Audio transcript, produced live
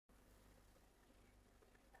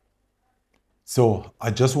So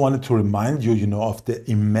I just wanted to remind you, of the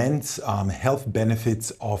immense health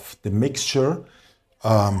benefits of the mixture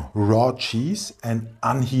raw cheese and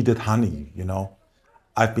unheated honey.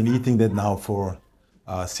 I've been eating that now for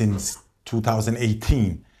since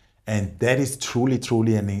 2018, and that is truly,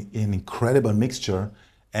 truly an incredible mixture.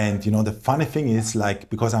 And the funny thing is, like,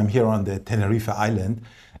 because I'm here on the Tenerife island,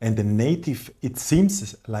 and it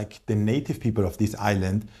seems like the native people of this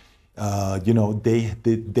island,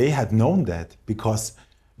 they had known that because,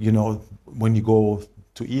 when you go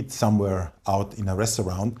to eat somewhere out in a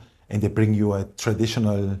restaurant and they bring you a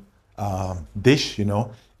traditional dish,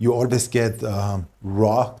 you always get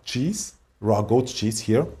raw cheese, raw goat cheese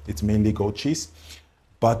here. It's mainly goat cheese,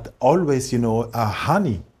 but always,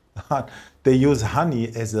 honey. They use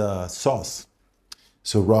honey as a sauce.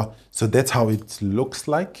 So raw. So that's how it looks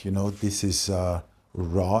like. This is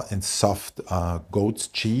raw and soft goat's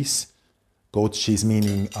cheese. Goat's cheese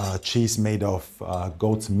meaning cheese made of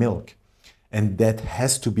goat's milk, and that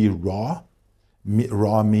has to be raw.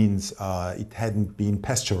 Raw means it hadn't been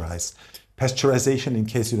pasteurized. Pasteurization, in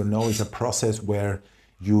case you don't know, is a process where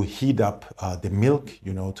you heat up the milk,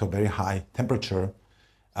 to a very high temperature,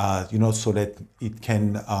 so that it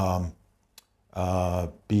can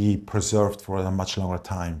be preserved for a much longer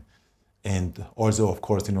time. And also, of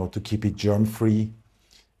course, to keep it germ-free.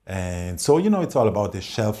 And so, it's all about the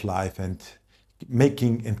shelf life and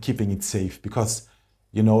making and keeping it safe, because,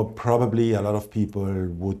 probably a lot of people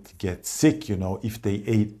would get sick, if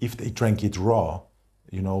they drank it raw.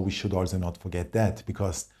 We should also not forget that,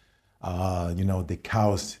 because, the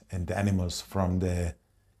cows and the animals from the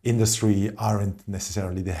industry aren't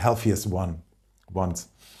necessarily the healthiest ones.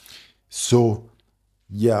 So,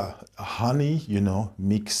 yeah, honey,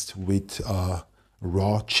 mixed with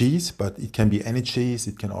raw cheese, but it can be any cheese.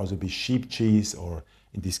 It can also be sheep cheese, or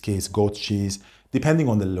in this case, goat cheese, depending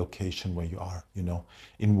on the location where you are.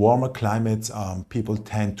 In warmer climates, people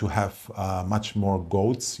tend to have much more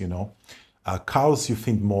goats. Cows, you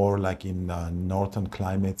think more like in northern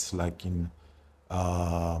climates, like in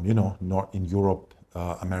in Europe,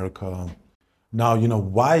 America. Now,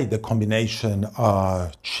 why the combination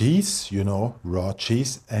cheese, raw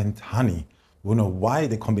cheese and honey? Why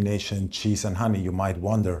the combination cheese and honey, you might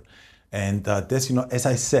wonder. And this, as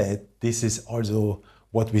I said, this is also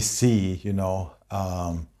what we see,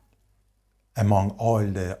 among all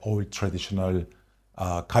the old traditional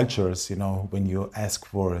cultures. When you ask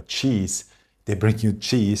for cheese, they bring you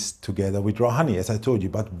cheese together with raw honey, as I told you.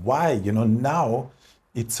 But why? Now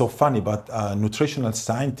it's so funny, but nutritional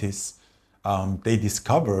scientists, they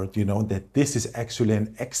discovered, that this is actually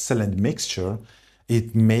an excellent mixture.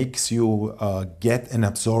 It makes you get and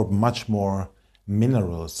absorb much more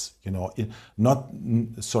minerals, not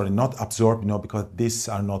absorb, because these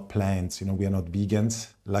are not plants, we are not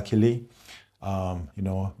vegans, luckily.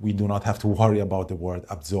 We do not have to worry about the word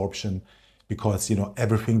absorption, because,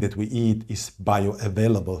 everything that we eat is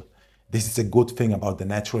bioavailable. This is a good thing about the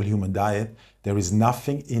natural human diet. There is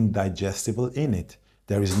nothing indigestible in it.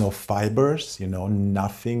 There is no fibers,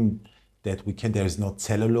 nothing that there is no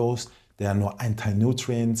cellulose. There are no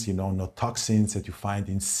anti-nutrients, no toxins that you find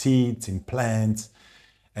in seeds, in plants.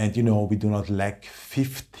 And, we do not lack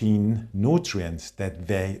 15 nutrients that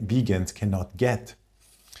vegans cannot get.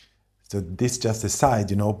 So this just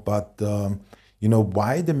aside, but,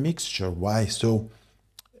 why the mixture? Why? So,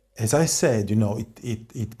 as I said,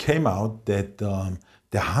 it came out that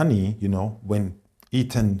the honey, when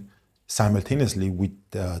eaten simultaneously with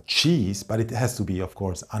cheese, but it has to be, of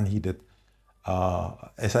course, unheated. I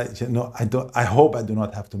hope I do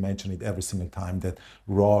not have to mention it every single time, that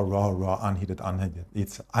raw, unheated.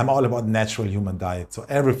 I'm all about natural human diet. So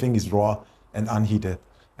everything is raw and unheated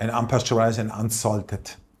and unpasteurized and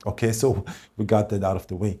unsalted. Okay, so we got that out of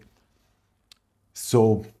the way.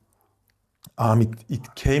 So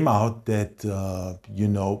it came out that,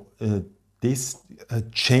 these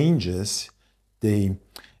changes,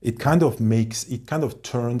 it kind of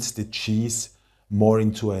turns the cheese more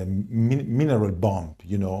into a mineral bomb,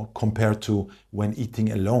 compared to when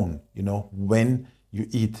eating alone. When you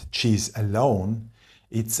eat cheese alone,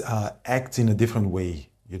 it acts in a different way.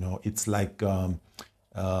 It's like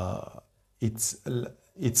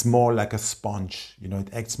it's more like a sponge. It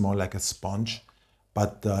acts more like a sponge.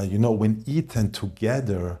 But when eaten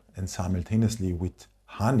together and simultaneously with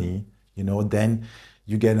honey, then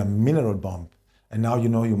you get a mineral bomb. And now,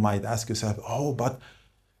 you might ask yourself, oh, but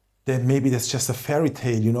then maybe that's just a fairy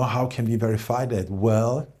tale. How can we verify that?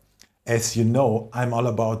 Well, as you know, I'm all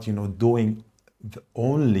about, doing the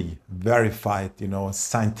only verified,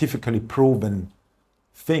 scientifically proven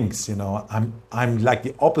things. I'm like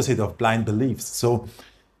the opposite of blind beliefs. So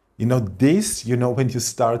You know, this, you know, when you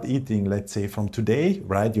start eating, let's say from today,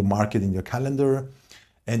 right, you mark it in your calendar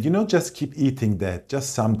and, you know, just keep eating that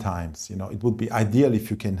just sometimes. You know, it would be ideal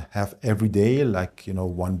if you can have every day, like, you know,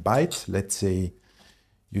 one bite. Let's say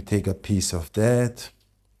you take a piece of that,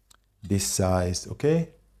 this size, okay?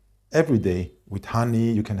 Every day with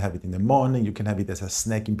honey. You can have it in the morning, you can have it as a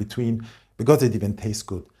snack in between, because it even tastes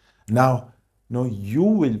good. Now, you know, you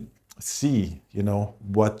will see, you know,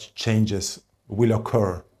 what changes will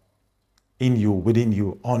occur in you, within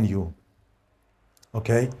you, on you,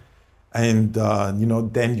 okay? And you know,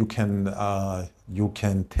 then you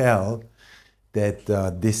can tell that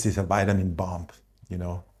this is a vitamin bomb, you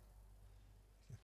know,